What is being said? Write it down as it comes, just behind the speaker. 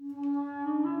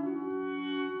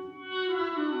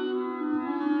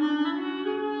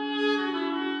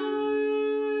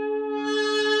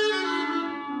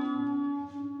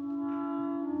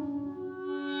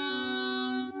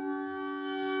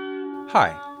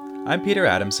Hi, I'm Peter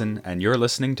Adamson, and you're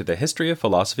listening to the History of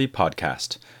Philosophy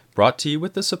podcast, brought to you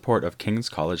with the support of King's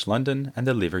College London and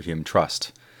the Leverhulme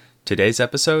Trust. Today's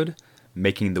episode,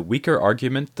 Making the Weaker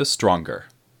Argument the Stronger,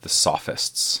 the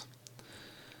Sophists.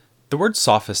 The word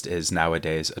sophist is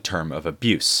nowadays a term of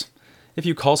abuse. If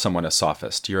you call someone a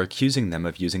sophist, you're accusing them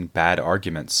of using bad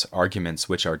arguments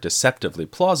which are deceptively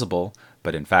plausible,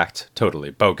 but in fact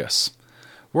totally bogus.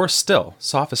 Worse still,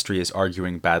 sophistry is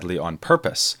arguing badly on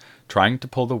purpose, trying to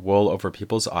pull the wool over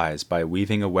people's eyes by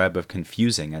weaving a web of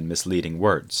confusing and misleading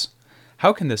words.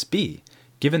 How can this be,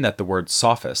 given that the word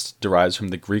sophist derives from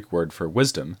the Greek word for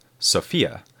wisdom,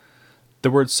 sophia?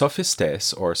 The word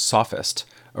sophistes, or sophist,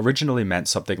 originally meant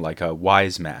something like a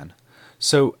wise man.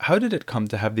 So how did it come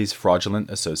to have these fraudulent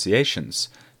associations,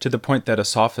 to the point that a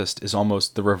sophist is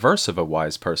almost the reverse of a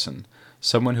wise person,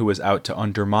 someone who is out to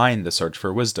undermine the search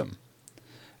for wisdom?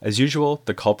 As usual,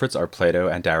 the culprits are Plato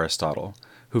and Aristotle,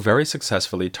 who very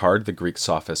successfully tarred the Greek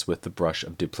sophists with the brush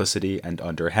of duplicity and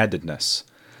underhandedness.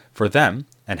 For them,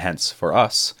 and hence for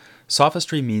us,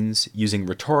 sophistry means using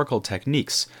rhetorical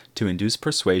techniques to induce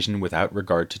persuasion without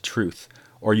regard to truth,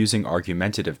 or using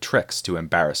argumentative tricks to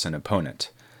embarrass an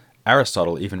opponent.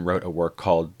 Aristotle even wrote a work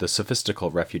called The Sophistical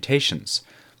Refutations,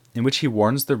 in which he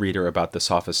warns the reader about the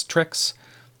sophist's tricks,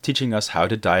 teaching us how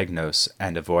to diagnose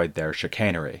and avoid their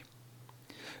chicanery.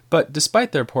 But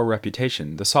despite their poor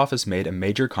reputation, the sophists made a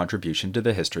major contribution to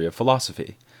the history of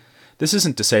philosophy. This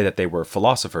isn't to say that they were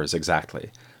philosophers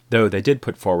exactly, though they did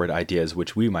put forward ideas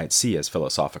which we might see as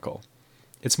philosophical.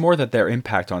 It's more that their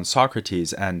impact on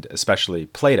Socrates and, especially,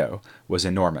 Plato was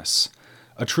enormous.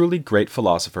 A truly great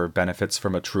philosopher benefits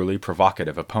from a truly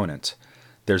provocative opponent.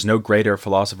 There's no greater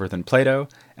philosopher than Plato,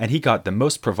 and he got the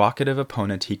most provocative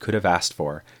opponent he could have asked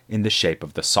for in the shape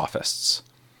of the sophists.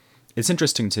 It's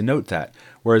interesting to note that,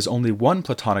 whereas only one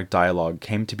Platonic dialogue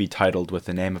came to be titled with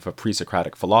the name of a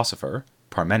pre-Socratic philosopher,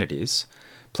 Parmenides,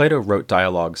 Plato wrote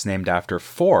dialogues named after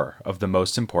 4 of the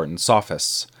most important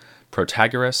sophists: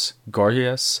 Protagoras,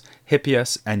 Gorgias,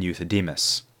 Hippias, and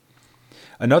Euthydemus.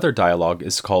 Another dialogue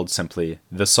is called simply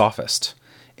The Sophist.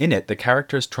 In it, the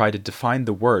characters try to define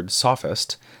the word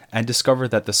sophist, and discover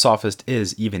that the sophist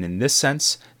is, even in this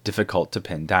sense, difficult to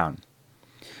pin down.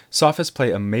 Sophists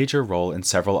play a major role in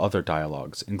several other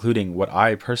dialogues, including what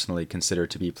I personally consider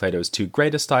to be Plato's 2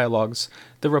 greatest dialogues,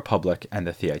 the Republic and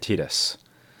the Theaetetus.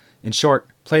 In short,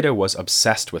 Plato was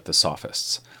obsessed with the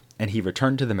sophists, and he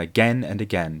returned to them again and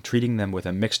again, treating them with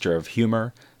a mixture of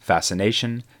humor,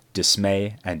 fascination,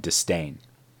 dismay, and disdain.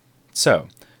 So,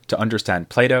 to understand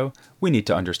Plato, we need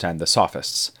to understand the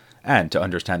sophists, and to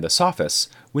understand the sophists,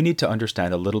 we need to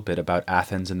understand a little bit about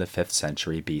Athens in the 5th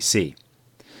century BC.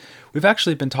 We've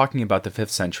actually been talking about the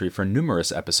 5th century for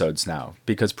numerous episodes now,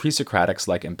 because pre-Socratics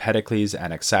like Empedocles,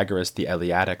 Anaxagoras, the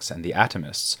Eleatics, and the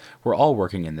Atomists were all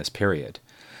working in this period.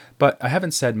 But I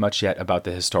haven't said much yet about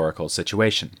the historical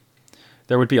situation.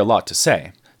 There would be a lot to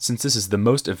say, since this is the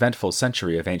most eventful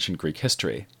century of ancient Greek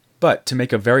history. But to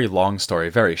make a very long story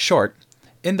very short,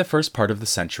 in the first part of the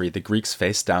century the Greeks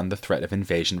faced down the threat of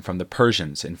invasion from the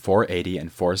Persians in 480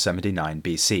 and 479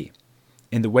 BC.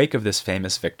 In the wake of this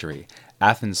famous victory,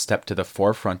 Athens stepped to the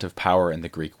forefront of power in the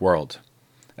Greek world.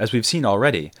 As we've seen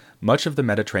already, much of the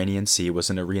Mediterranean Sea was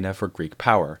an arena for Greek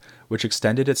power, which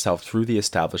extended itself through the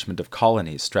establishment of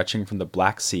colonies stretching from the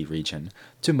Black Sea region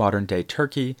to modern-day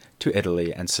Turkey, to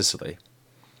Italy and Sicily.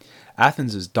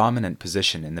 Athens' dominant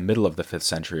position in the middle of the 5th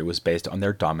century was based on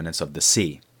their dominance of the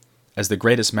sea. As the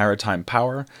greatest maritime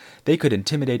power, they could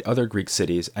intimidate other Greek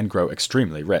cities and grow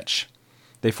extremely rich.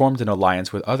 They formed an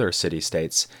alliance with other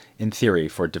city-states, in theory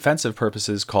for defensive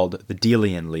purposes, called the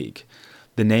Delian League.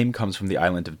 The name comes from the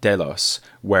island of Delos,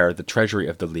 where the treasury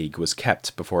of the league was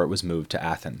kept before it was moved to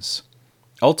Athens.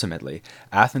 Ultimately,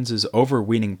 Athens'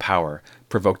 overweening power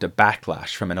provoked a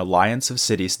backlash from an alliance of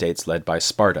city-states led by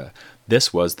Sparta.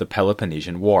 This was the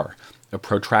Peloponnesian War, a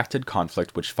protracted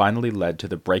conflict which finally led to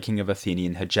the breaking of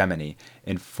Athenian hegemony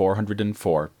in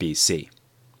 404 BC.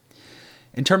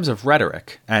 In terms of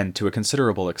rhetoric, and to a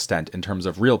considerable extent in terms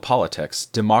of real politics,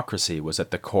 democracy was at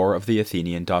the core of the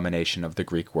Athenian domination of the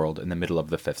Greek world in the middle of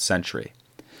the 5th century.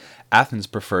 Athens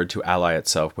preferred to ally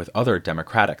itself with other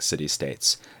democratic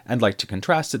city-states, and liked to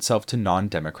contrast itself to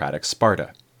non-democratic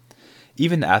Sparta.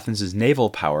 Even Athens' naval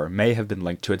power may have been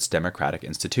linked to its democratic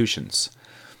institutions.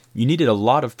 You needed a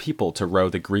lot of people to row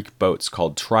the Greek boats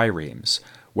called triremes,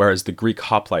 whereas the Greek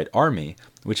hoplite army,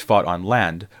 which fought on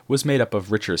land, was made up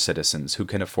of richer citizens who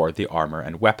can afford the armor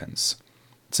and weapons.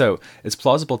 So, it's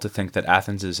plausible to think that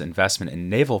Athens' investment in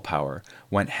naval power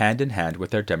went hand in hand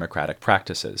with their democratic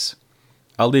practices.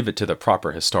 I'll leave it to the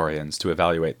proper historians to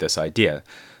evaluate this idea,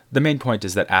 The main point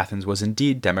is that Athens was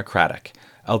indeed democratic,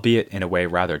 albeit in a way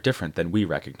rather different than we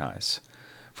recognize.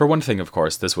 For one thing, of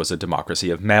course, this was a democracy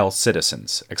of male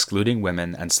citizens, excluding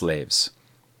women and slaves.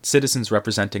 Citizens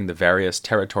representing the various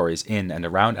territories in and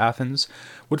around Athens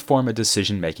would form a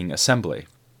decision-making assembly.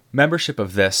 Membership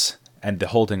of this and the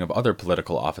holding of other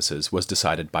political offices was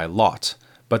decided by lot,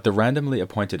 but the randomly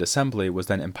appointed assembly was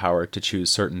then empowered to choose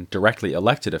certain directly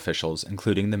elected officials,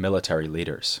 including the military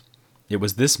leaders. It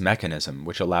was this mechanism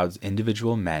which allowed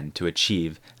individual men to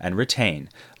achieve and retain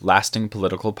lasting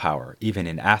political power, even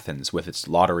in Athens with its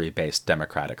lottery-based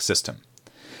democratic system.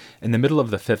 In the middle of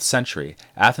the 5th century,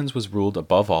 Athens was ruled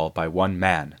above all by one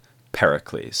man,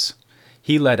 Pericles.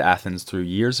 He led Athens through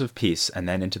years of peace and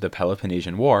then into the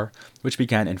Peloponnesian War, which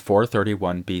began in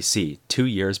 431 BC, 2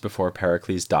 years before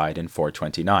Pericles died in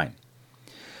 429.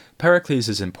 Pericles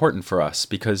is important for us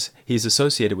because he's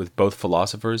associated with both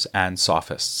philosophers and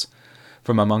sophists.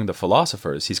 From among the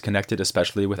philosophers, he's connected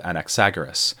especially with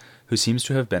Anaxagoras, who seems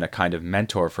to have been a kind of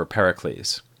mentor for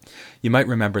Pericles. You might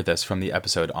remember this from the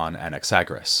episode on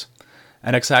Anaxagoras.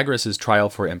 Anaxagoras'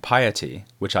 trial for impiety,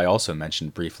 which I also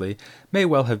mentioned briefly, may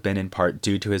well have been in part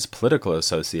due to his political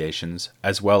associations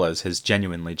as well as his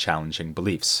genuinely challenging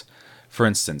beliefs. For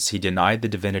instance, he denied the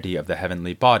divinity of the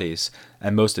heavenly bodies,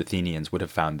 and most Athenians would have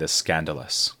found this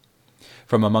scandalous.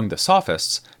 From among the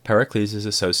sophists, Pericles is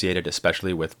associated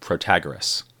especially with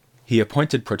Protagoras. He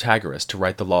appointed Protagoras to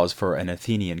write the laws for an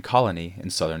Athenian colony in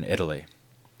southern Italy.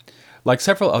 Like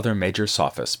several other major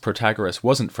sophists, Protagoras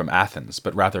wasn't from Athens,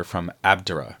 but rather from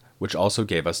Abdera, which also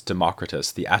gave us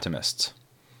Democritus the atomist.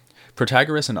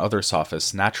 Protagoras and other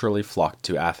sophists naturally flocked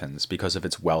to Athens because of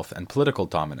its wealth and political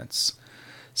dominance.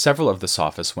 Several of the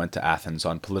sophists went to Athens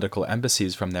on political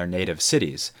embassies from their native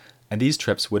cities, and these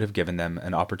trips would have given them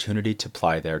an opportunity to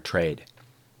ply their trade.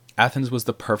 Athens was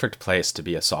the perfect place to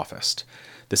be a sophist.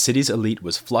 The city's elite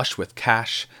was flush with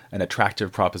cash, an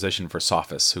attractive proposition for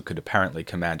sophists who could apparently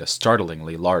command a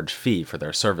startlingly large fee for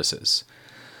their services.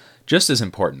 Just as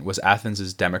important was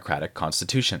Athens' democratic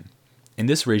constitution. In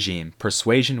this regime,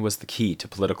 persuasion was the key to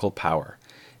political power.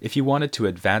 If you wanted to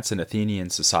advance in Athenian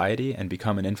society and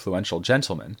become an influential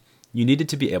gentleman, you needed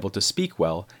to be able to speak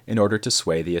well in order to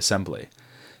sway the assembly.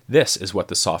 This is what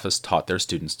the sophists taught their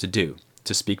students to do,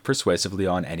 to speak persuasively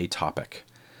on any topic.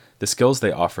 The skills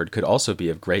they offered could also be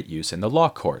of great use in the law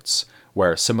courts,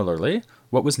 where, similarly,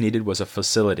 what was needed was a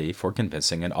facility for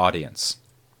convincing an audience.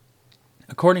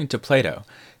 According to Plato,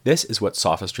 this is what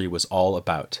sophistry was all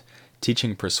about,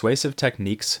 teaching persuasive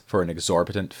techniques for an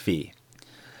exorbitant fee.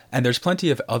 And there's plenty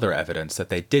of other evidence that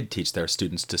they did teach their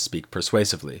students to speak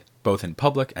persuasively, both in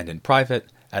public and in private,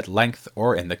 at length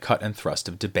or in the cut and thrust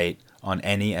of debate on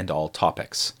any and all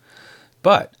topics.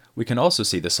 But we can also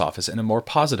see the sophists in a more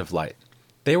positive light.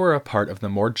 They were a part of the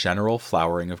more general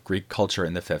flowering of Greek culture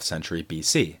in the 5th century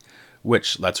BC,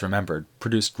 which, let's remember,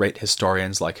 produced great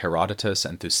historians like Herodotus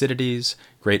and Thucydides,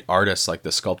 great artists like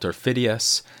the sculptor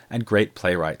Phidias, and great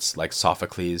playwrights like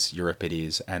Sophocles,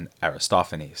 Euripides, and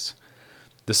Aristophanes.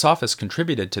 The sophists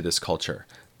contributed to this culture,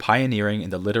 pioneering in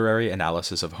the literary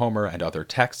analysis of Homer and other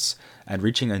texts, and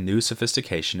reaching a new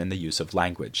sophistication in the use of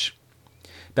language.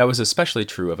 That was especially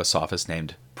true of a sophist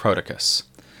named Prodicus.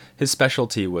 His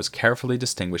specialty was carefully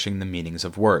distinguishing the meanings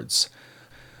of words.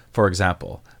 For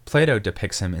example, Plato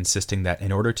depicts him insisting that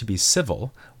in order to be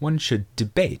civil, one should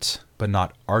debate, but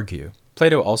not argue.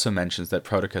 Plato also mentions that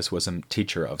Prodicus was a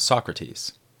teacher of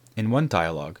Socrates. In one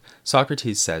dialogue,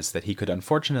 Socrates says that he could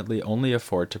unfortunately only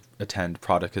afford to attend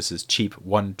Prodicus's cheap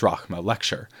 1 drachma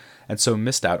lecture, and so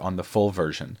missed out on the full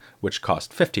version, which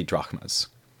cost 50 drachmas.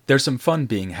 There's some fun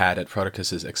being had at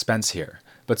Prodicus's expense here,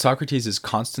 but Socrates'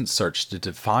 constant search to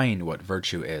define what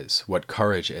virtue is, what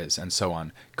courage is, and so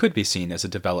on, could be seen as a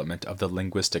development of the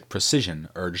linguistic precision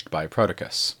urged by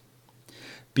Prodicus.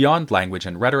 Beyond language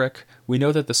and rhetoric, we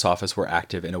know that the sophists were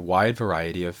active in a wide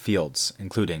variety of fields,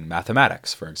 including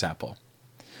mathematics, for example.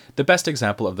 The best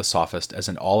example of the sophist as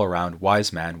an all-around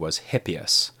wise man was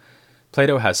Hippias.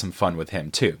 Plato has some fun with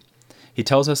him, too. He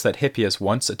tells us that Hippias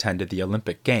once attended the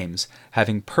Olympic Games,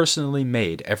 having personally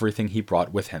made everything he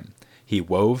brought with him. He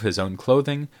wove his own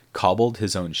clothing, cobbled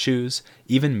his own shoes,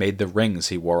 even made the rings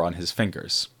he wore on his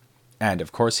fingers. And,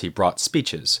 of course, he brought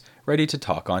speeches, ready to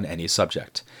talk on any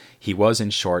subject. He was, in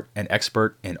short, an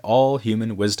expert in all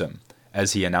human wisdom,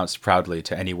 as he announced proudly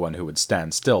to anyone who would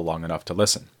stand still long enough to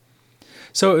listen.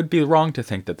 So it would be wrong to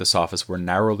think that the sophists were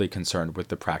narrowly concerned with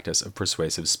the practice of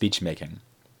persuasive speech-making.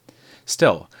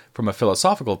 Still, from a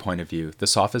philosophical point of view, the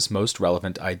sophists' most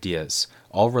relevant ideas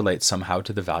all relate somehow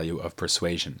to the value of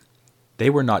persuasion. They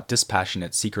were not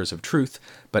dispassionate seekers of truth,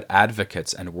 but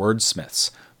advocates and wordsmiths,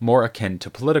 more akin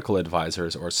to political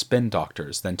advisors or spin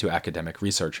doctors than to academic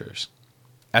researchers.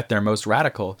 At their most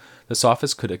radical, the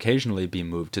sophists could occasionally be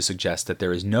moved to suggest that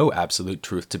there is no absolute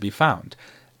truth to be found,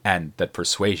 and that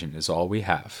persuasion is all we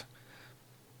have.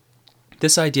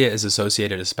 This idea is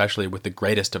associated especially with the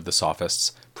greatest of the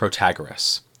sophists,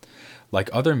 Protagoras. Like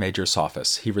other major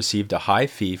sophists, he received a high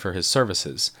fee for his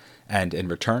services, and in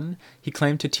return, he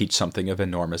claimed to teach something of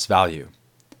enormous value.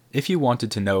 If you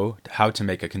wanted to know how to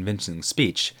make a convincing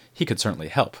speech, he could certainly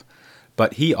help.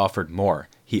 But he offered more.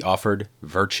 He offered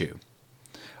virtue.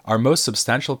 Our most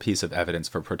substantial piece of evidence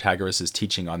for Protagoras'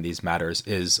 teaching on these matters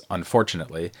is,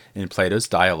 unfortunately, in Plato's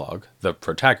dialogue, the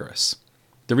Protagoras.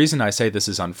 The reason I say this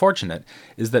is unfortunate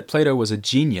is that Plato was a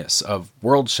genius of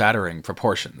world-shattering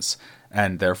proportions,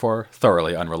 and therefore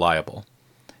thoroughly unreliable.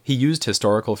 He used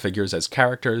historical figures as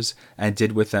characters, and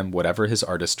did with them whatever his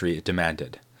artistry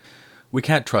demanded. We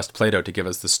can't trust Plato to give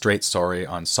us the straight story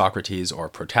on Socrates or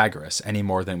Protagoras any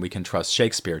more than we can trust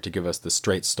Shakespeare to give us the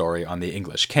straight story on the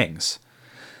English kings.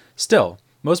 Still,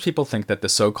 most people think that the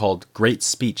so-called great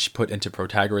speech put into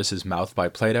Protagoras' mouth by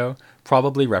Plato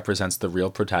probably represents the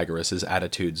real Protagoras'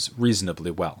 attitudes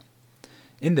reasonably well.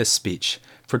 In this speech,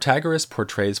 Protagoras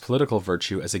portrays political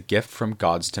virtue as a gift from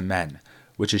gods to men,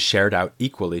 which is shared out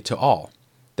equally to all.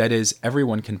 That is,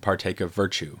 everyone can partake of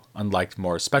virtue, unlike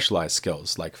more specialized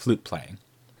skills like flute playing.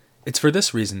 It's for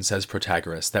this reason, says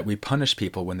Protagoras, that we punish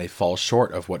people when they fall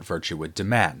short of what virtue would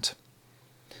demand.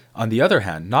 On the other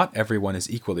hand, not everyone is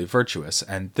equally virtuous,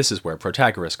 and this is where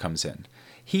Protagoras comes in.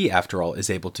 He, after all, is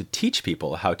able to teach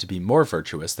people how to be more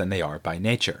virtuous than they are by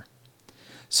nature.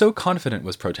 So confident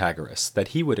was Protagoras that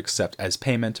he would accept as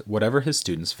payment whatever his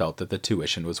students felt that the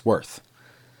tuition was worth.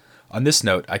 On this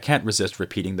note, I can't resist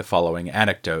repeating the following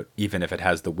anecdote, even if it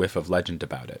has the whiff of legend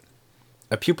about it.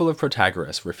 A pupil of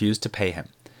Protagoras refused to pay him,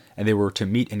 and they were to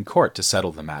meet in court to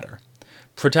settle the matter.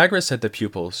 Protagoras said the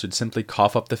pupil should simply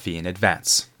cough up the fee in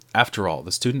advance. After all,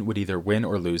 the student would either win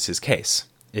or lose his case.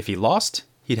 If he lost,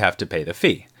 he'd have to pay the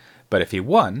fee. But if he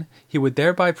won, he would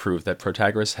thereby prove that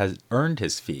Protagoras had earned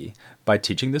his fee by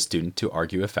teaching the student to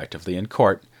argue effectively in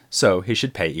court, so he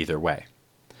should pay either way.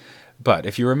 But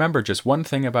if you remember just one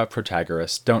thing about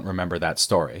Protagoras, don't remember that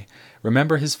story.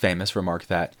 Remember his famous remark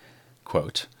that,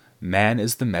 quote, "Man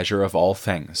is the measure of all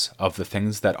things, of the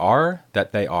things that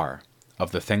they are,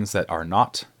 of the things that are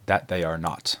not, that they are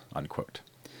not," unquote.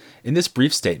 In this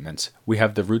brief statement, we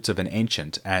have the roots of an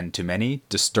ancient and, to many,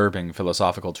 disturbing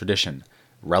philosophical tradition,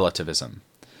 relativism.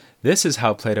 This is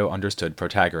how Plato understood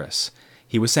Protagoras.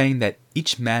 He was saying that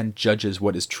each man judges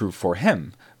what is true for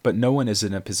him, but no one is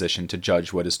in a position to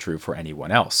judge what is true for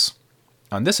anyone else.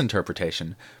 On this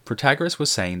interpretation, Protagoras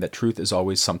was saying that truth is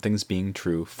always something's being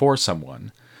true for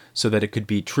someone, so that it could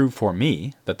be true for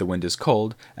me, that the wind is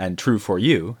cold, and true for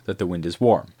you, that the wind is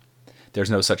warm.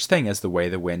 There's no such thing as the way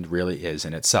the wind really is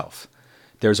in itself.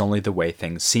 There's only the way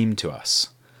things seem to us.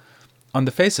 On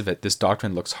the face of it, this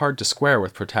doctrine looks hard to square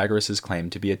with Protagoras' claim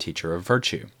to be a teacher of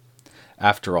virtue.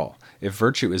 After all, if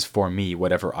virtue is for me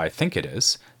whatever I think it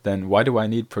is, then why do I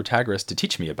need Protagoras to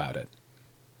teach me about it?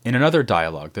 In another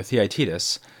dialogue, the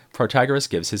Theaetetus, Protagoras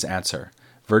gives his answer.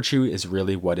 Virtue is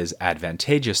really what is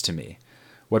advantageous to me.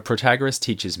 What Protagoras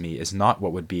teaches me is not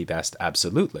what would be best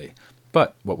absolutely,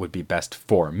 but what would be best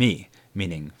for me,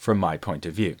 meaning from my point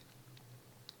of view.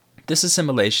 This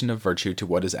assimilation of virtue to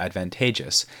what is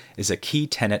advantageous is a key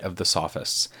tenet of the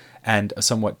Sophists, and a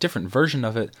somewhat different version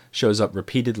of it shows up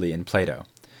repeatedly in Plato.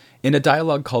 In a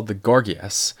dialogue called the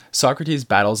Gorgias, Socrates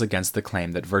battles against the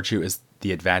claim that virtue is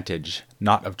the advantage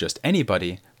not of just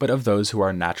anybody, but of those who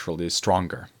are naturally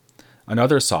stronger.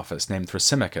 Another sophist named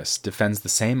Thrasymachus defends the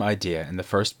same idea in the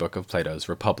first book of Plato's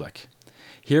Republic.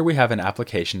 Here we have an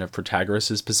application of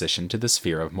Protagoras' position to the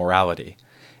sphere of morality.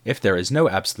 If there is no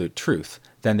absolute truth,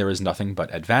 then there is nothing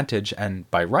but advantage, and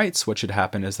by rights what should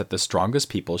happen is that the strongest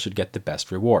people should get the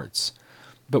best rewards.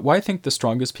 But why think the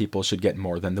strongest people should get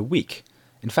more than the weak?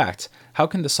 In fact, how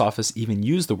can the sophists even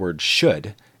use the word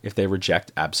should if they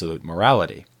reject absolute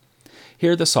morality?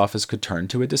 Here the sophists could turn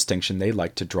to a distinction they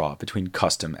like to draw between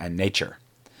custom and nature.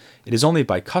 It is only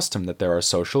by custom that there are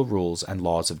social rules and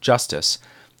laws of justice,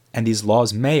 and these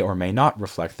laws may or may not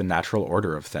reflect the natural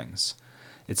order of things.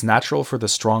 It's natural for the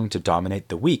strong to dominate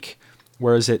the weak,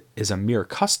 whereas it is a mere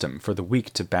custom for the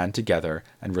weak to band together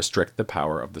and restrict the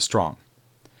power of the strong.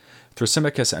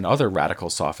 Thrasymachus and other radical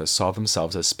sophists saw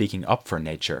themselves as speaking up for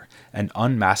nature and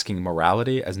unmasking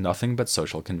morality as nothing but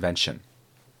social convention.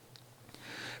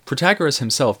 Protagoras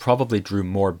himself probably drew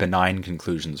more benign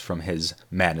conclusions from his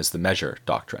man is the measure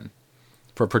doctrine.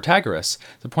 For Protagoras,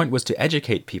 the point was to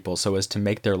educate people so as to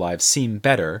make their lives seem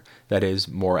better, that is,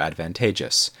 more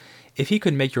advantageous. If he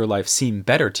could make your life seem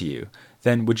better to you,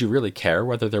 then would you really care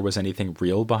whether there was anything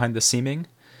real behind the seeming?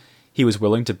 He was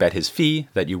willing to bet his fee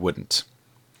that you wouldn't.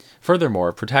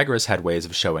 Furthermore, Protagoras had ways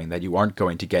of showing that you aren't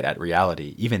going to get at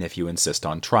reality, even if you insist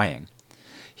on trying.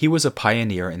 He was a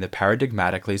pioneer in the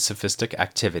paradigmatically sophistic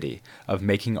activity of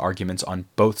making arguments on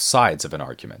both sides of an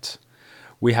argument.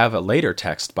 We have a later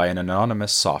text by an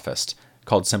anonymous sophist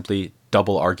called simply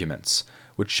Double Arguments,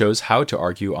 which shows how to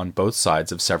argue on both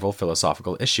sides of several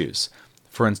philosophical issues,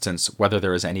 for instance, whether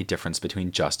there is any difference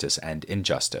between justice and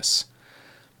injustice.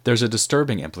 There's a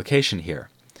disturbing implication here.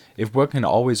 If one can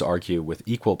always argue with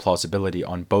equal plausibility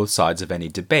on both sides of any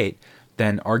debate,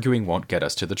 then arguing won't get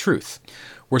us to the truth.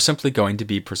 We're simply going to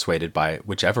be persuaded by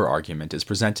whichever argument is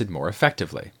presented more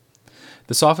effectively.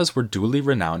 The sophists were duly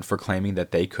renowned for claiming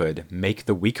that they could make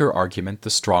the weaker argument the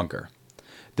stronger.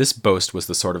 This boast was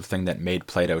the sort of thing that made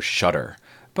Plato shudder,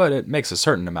 but it makes a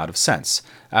certain amount of sense.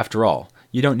 After all,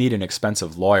 you don't need an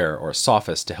expensive lawyer or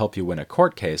sophist to help you win a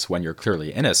court case when you're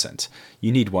clearly innocent.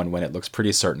 You need one when it looks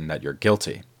pretty certain that you're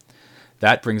guilty.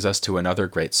 That brings us to another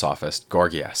great sophist,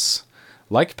 Gorgias.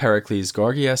 Like Pericles,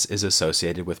 Gorgias is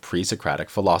associated with pre-Socratic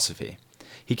philosophy.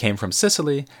 He came from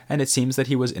Sicily, and it seems that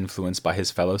he was influenced by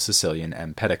his fellow Sicilian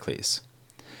Empedocles.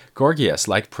 Gorgias,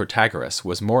 like Protagoras,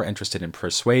 was more interested in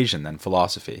persuasion than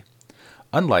philosophy.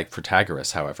 Unlike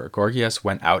Protagoras, however, Gorgias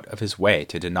went out of his way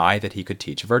to deny that he could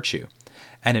teach virtue,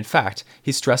 and in fact,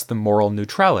 he stressed the moral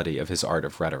neutrality of his art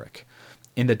of rhetoric.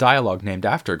 In the dialogue named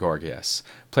after Gorgias,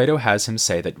 Plato has him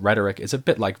say that rhetoric is a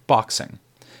bit like boxing.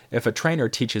 If a trainer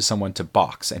teaches someone to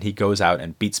box and he goes out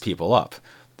and beats people up,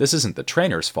 this isn't the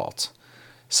trainer's fault.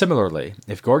 Similarly,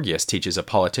 if Gorgias teaches a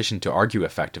politician to argue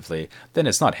effectively, then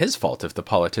it's not his fault if the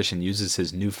politician uses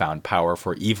his newfound power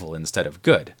for evil instead of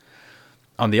good.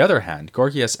 On the other hand,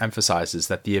 Gorgias emphasizes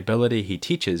that the ability he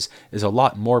teaches is a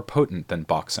lot more potent than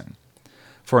boxing.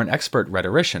 For an expert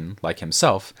rhetorician, like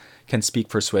himself, can speak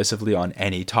persuasively on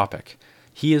any topic.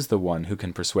 He is the one who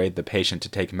can persuade the patient to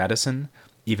take medicine,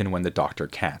 even when the doctor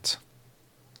can't.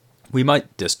 We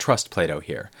might distrust Plato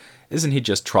here. Isn't he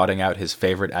just trotting out his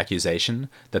favorite accusation,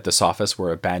 that the sophists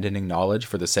were abandoning knowledge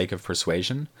for the sake of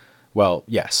persuasion? Well,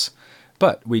 yes.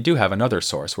 But we do have another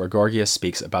source where Gorgias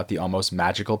speaks about the almost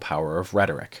magical power of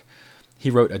rhetoric. He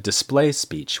wrote a display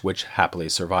speech, which happily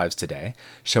survives today,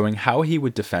 showing how he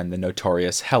would defend the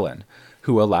notorious Helen,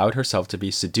 who allowed herself to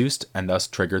be seduced and thus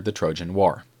triggered the Trojan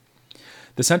War.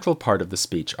 The central part of the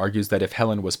speech argues that if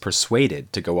Helen was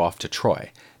persuaded to go off to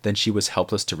Troy, then she was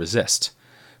helpless to resist.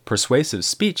 Persuasive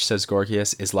speech, says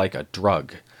Gorgias, is like a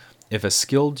drug. If a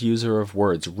skilled user of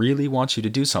words really wants you to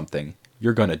do something,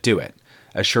 you're going to do it,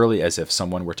 as surely as if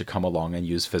someone were to come along and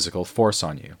use physical force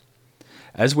on you.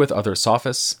 As with other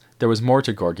sophists, there was more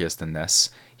to Gorgias than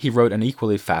this. He wrote an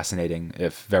equally fascinating,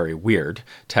 if very weird,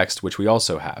 text which we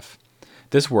also have.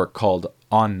 This work, called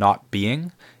On Not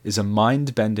Being, is a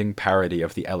mind-bending parody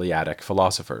of the Eleatic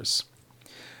philosophers.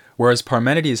 Whereas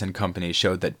Parmenides and company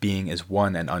showed that being is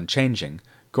one and unchanging,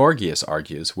 Gorgias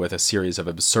argues, with a series of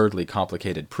absurdly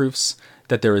complicated proofs,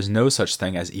 that there is no such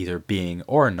thing as either being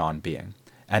or non-being,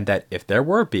 and that if there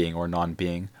were being or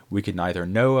non-being, we could neither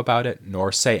know about it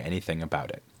nor say anything about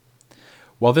it.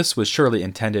 While this was surely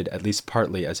intended at least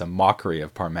partly as a mockery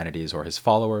of Parmenides or his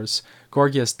followers,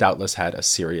 Gorgias doubtless had a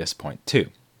serious point too.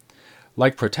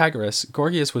 Like Protagoras,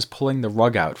 Gorgias was pulling the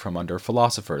rug out from under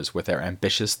philosophers with their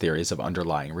ambitious theories of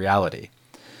underlying reality.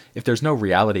 If there's no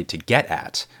reality to get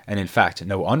at, and in fact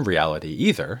no unreality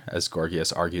either, as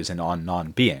Gorgias argues in On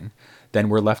Non-Being, then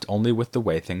we're left only with the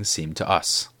way things seem to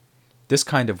us. This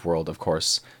kind of world, of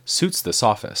course, suits the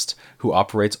sophist, who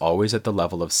operates always at the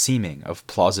level of seeming, of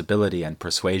plausibility and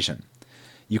persuasion.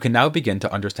 You can now begin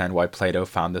to understand why Plato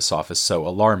found the sophists so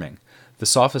alarming. The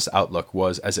sophist outlook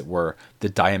was, as it were, the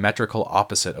diametrical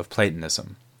opposite of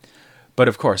Platonism. But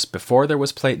of course, before there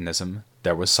was Platonism,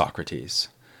 there was Socrates.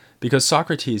 Because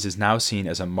Socrates is now seen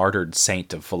as a martyred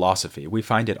saint of philosophy, we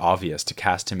find it obvious to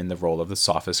cast him in the role of the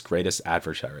sophist's greatest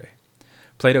adversary.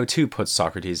 Plato too puts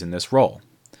Socrates in this role.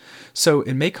 So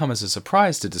it may come as a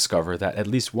surprise to discover that at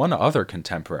least one other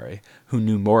contemporary, who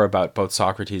knew more about both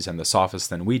Socrates and the sophists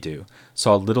than we do,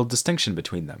 saw little distinction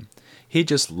between them. He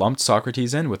just lumped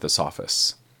Socrates in with the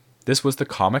sophists. This was the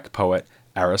comic poet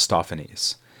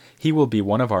Aristophanes. He will be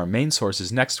one of our main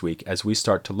sources next week as we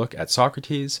start to look at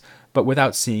Socrates, but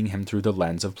without seeing him through the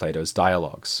lens of Plato's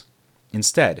dialogues.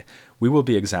 Instead, we will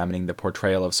be examining the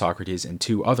portrayal of Socrates in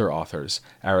two other authors,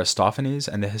 Aristophanes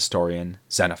and the historian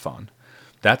Xenophon.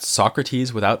 That's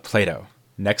Socrates without Plato,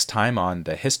 next time on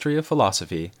The History of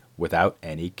Philosophy Without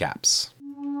Any Gaps.